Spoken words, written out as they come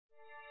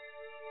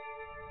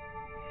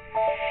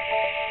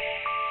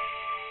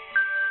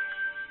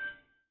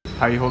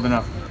How are you holding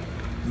up?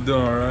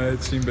 Doing all right.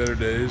 It's seen better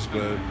days,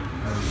 but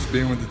just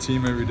being with the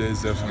team every day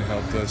has definitely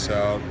helped us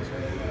out.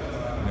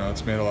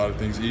 It's made a lot of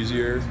things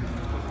easier.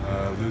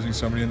 Losing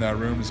somebody in that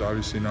room is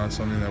obviously not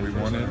something that we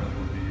wanted.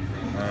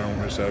 I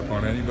don't wish that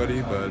upon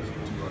anybody, but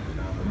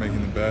we're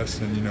making the best,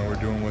 and we're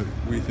doing what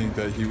we think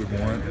that he would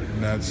want,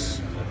 and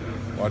that's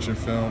watching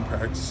film,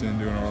 practicing,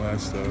 doing all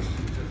that stuff.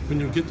 When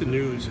you get the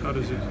news, how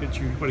does it hit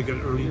you? What, you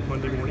got early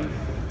Monday morning?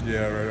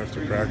 Yeah, right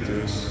after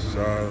practice.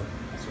 So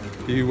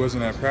he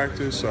wasn't at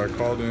practice, so I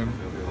called him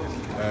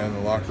in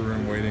the locker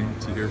room waiting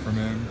to hear from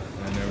him,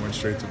 and it went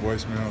straight to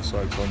voicemail, so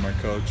I told my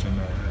coach and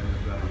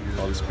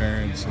called his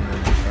parents, and then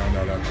we found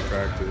out after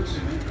practice,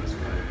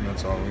 and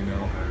that's all we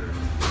know.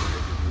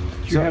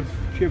 Do you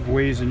have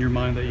ways in your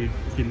mind that you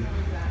can,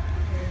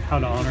 how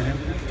to honor him?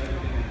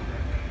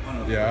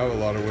 Yeah, I have a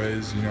lot of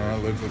ways. I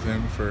lived with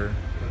him for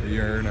a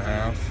year and a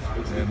half,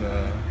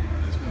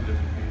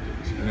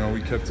 and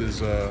we kept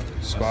his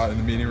spot in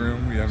the meeting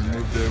room. We haven't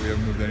moved it. We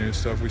haven't moved any of his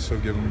stuff. We still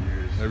give him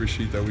every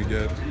sheet that we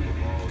get.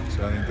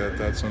 So I think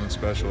that's something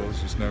special.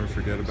 Is just never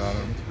forget about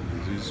him.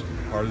 He's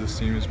part of this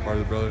team. He's part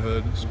of the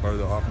brotherhood. He's part of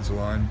the offensive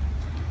line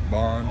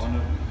bond.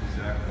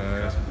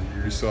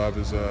 We still have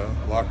his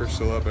locker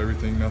still up.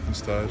 Everything,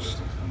 nothing's touched.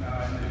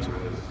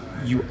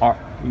 You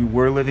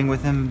were living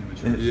with him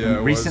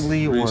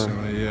recently?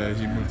 Recently, yeah.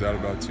 He moved out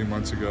about 2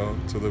 months ago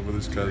to live with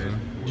his cousin.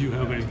 Do you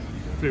have a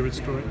favorite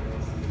story?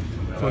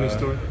 Funny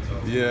story?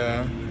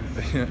 Yeah.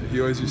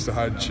 He always used to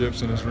hide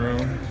chips in his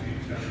room.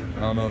 I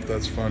don't know if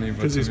that's funny,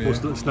 but because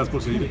it's not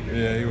supposed to eat it.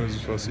 Yeah, he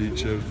wasn't supposed to eat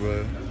chips,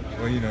 but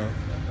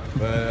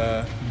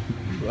But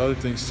the other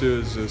things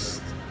too is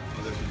just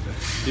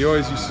he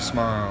always used to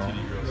smile,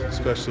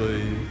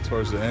 especially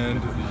towards the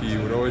end. He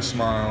would always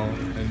smile,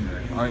 and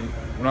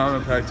when I'm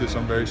in practice,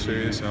 I'm very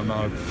serious, and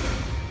I'm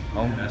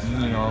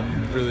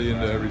really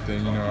into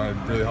everything.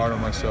 I'm really hard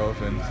on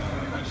myself, and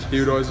he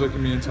would always look at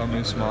me and tell me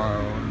to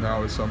smile, and that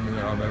was something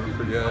that I'll never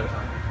forget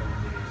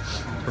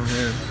from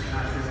him.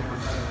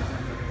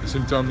 Just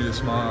him telling me to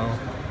smile,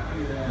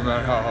 no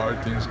matter how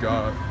hard things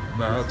got, no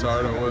matter how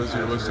tired I was, he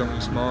would always tell me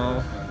to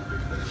smile.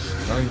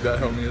 I think that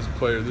helped me as a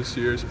player this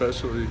year,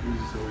 especially.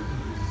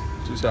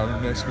 Just having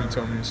him next to me and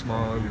telling me to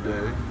smile every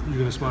day. You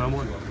gonna smile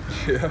more?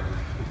 Yeah.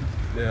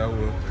 Yeah, I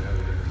will.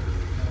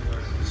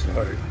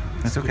 Sorry.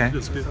 That's okay.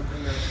 That's good.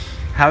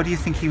 How do you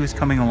think he was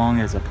coming along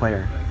as a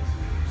player?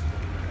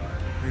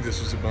 I think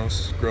this was the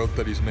most growth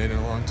that he's made in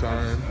a long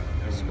time.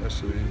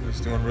 Especially, he's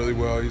doing really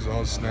well. He's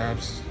all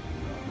snaps.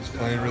 He's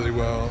playing really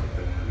well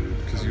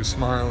because he was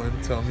smiling,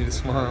 telling me to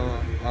smile.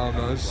 I don't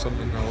know. It's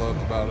something I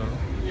loved about him.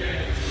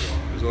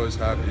 He was always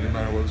happy no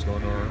matter what was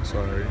going on.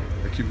 Sorry,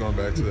 I keep going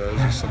back to that.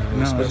 It's just something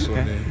really special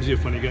to me. Is he a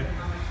funny guy?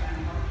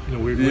 In a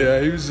weird way? Yeah,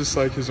 he was just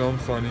like his own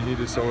funny. He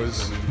just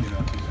always.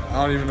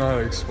 I don't even know how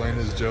to explain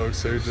his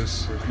jokes. They're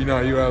just, you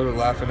either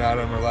laughing at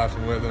him or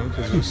laughing with him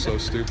because it was so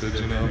stupid,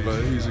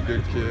 but he's a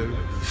good kid.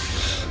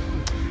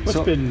 What's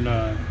been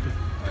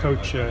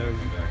Coach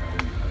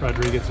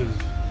Rodriguez's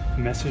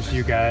message to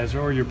you guys,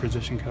 or your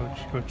position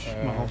coach, Coach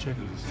Mahalchik?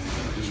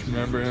 Just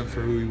remember him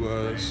for who he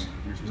was.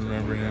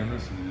 Remember him.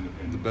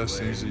 The best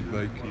things,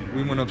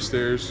 we went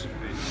upstairs,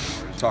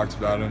 talked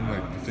about him,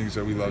 the things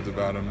that we loved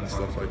about him and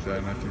stuff like that,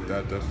 and I think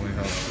that definitely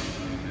helped.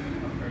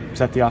 Is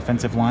that the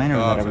offensive line or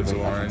whatever? Offensive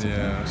line,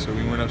 yeah. So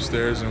we went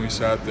upstairs and we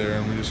sat there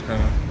and we just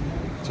kind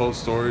of told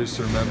stories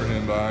to remember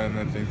him by, and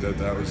I think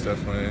that was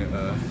definitely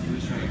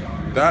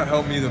that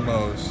helped me the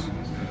most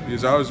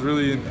because I was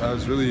really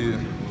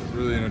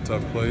in a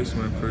tough place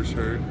when I first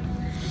heard,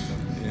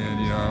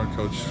 and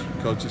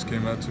coach just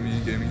came up to me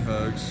and gave me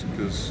hugs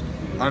because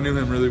I knew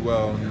him really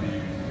well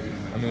and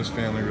I knew his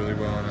family really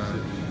well,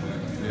 and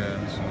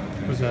So.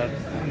 Was that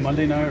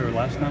Monday night or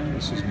last night?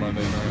 This was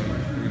Monday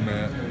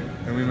night.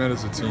 We met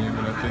as a team,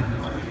 and I think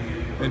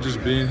and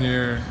just being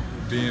here,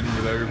 being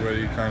with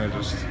everybody, kind of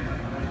just,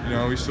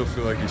 we still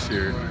feel like he's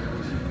here.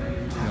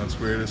 It's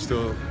weird. I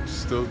still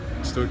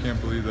can't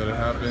believe that it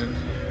happened.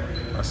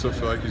 I still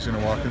feel like he's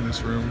gonna walk in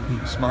this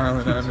room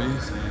smiling at me.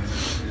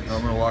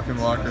 I'm gonna walk in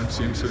the locker room,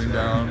 see him sitting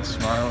down,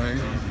 smiling.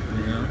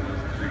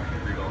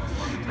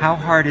 How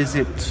hard is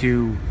it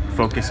to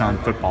focus on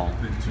football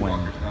when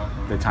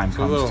the time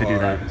comes to do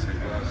that?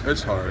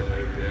 It's hard.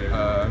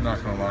 I'm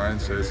not gonna lie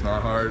and say it's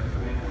not hard.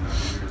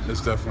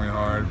 It's definitely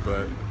hard,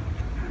 but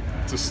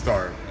to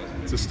start,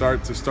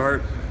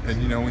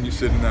 and when you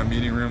sit in that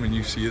meeting room and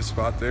you see his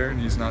spot there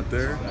and he's not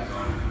there,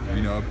 a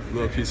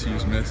little piece of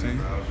you's missing,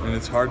 and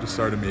it's hard to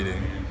start a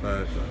meeting.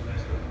 But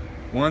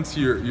once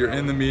you're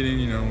in the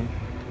meeting,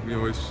 we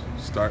always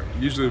start.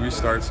 Usually we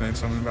start saying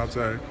something about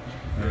Zach,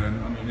 and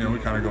then we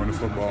kind of go into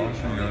football.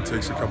 It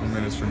takes a couple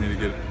minutes for me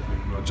to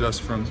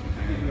adjust from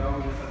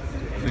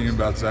thinking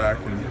about Zach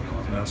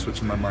and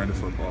switching my mind to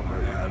football.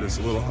 But yeah, it's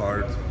a little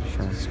hard.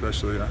 Sure.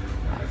 Especially.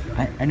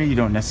 I know you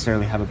don't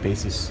necessarily have a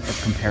basis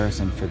of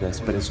comparison for this,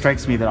 but it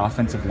strikes me that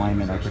offensive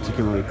linemen are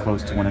particularly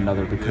close to one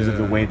another because of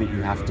the way that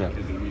you have to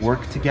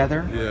work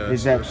together. Yeah,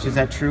 is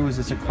that true? Is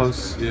this a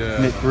close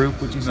knit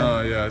group, would you say?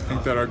 No, yeah, I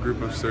think that our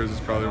group upstairs is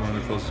probably one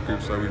of the closest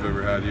groups that we've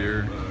ever had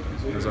here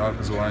as an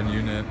offensive line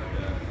unit.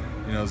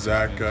 you know,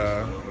 Zach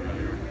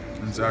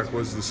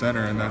was the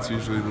center, and that's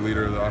usually the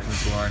leader of the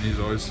offensive line. He's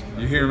always,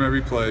 you hear him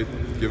every play,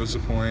 give us a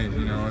point,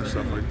 you know, and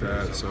stuff like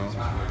that. So,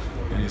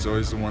 and he's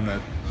always the one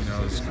that, you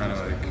know, is kind of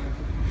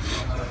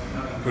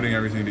like putting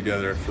everything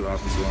together for the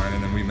offensive line,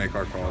 and then we make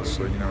our calls.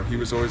 So, you know, he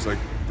was always like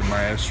the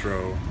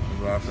maestro of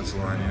the offensive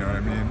line, you know what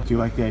I mean? Do you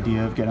like the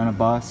idea of getting on a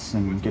bus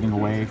and getting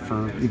away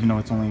for, even though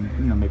it's only,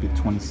 you know, maybe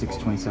 26,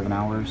 27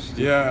 hours?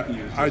 Yeah,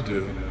 I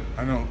do.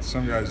 I know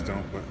some guys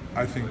don't, but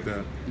I think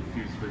that,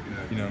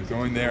 you know,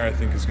 going there, I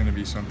think is going to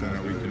be something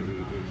that we can,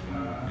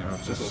 you know,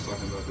 just,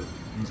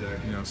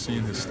 you know,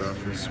 seeing his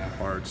stuff is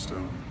hard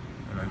still.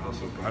 And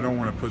I don't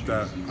want to put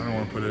that, I don't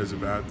want to put it as a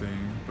bad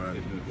thing, but,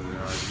 you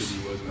know, I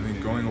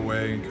think going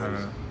away and kind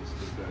of,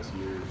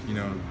 you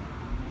know,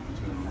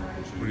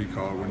 what do you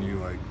call it when you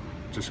like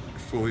just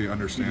fully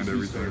understand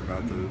everything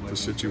about the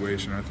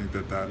situation. I think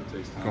that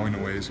going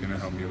away is going to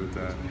help me with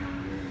that.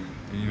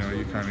 And, you know,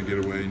 you kind of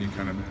get away and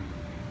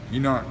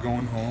you're not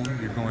going home,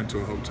 you're going to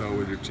a hotel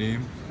with your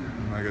team.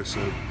 And like I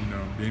said, you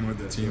know, being with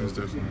the team has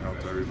definitely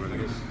helped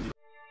everybody.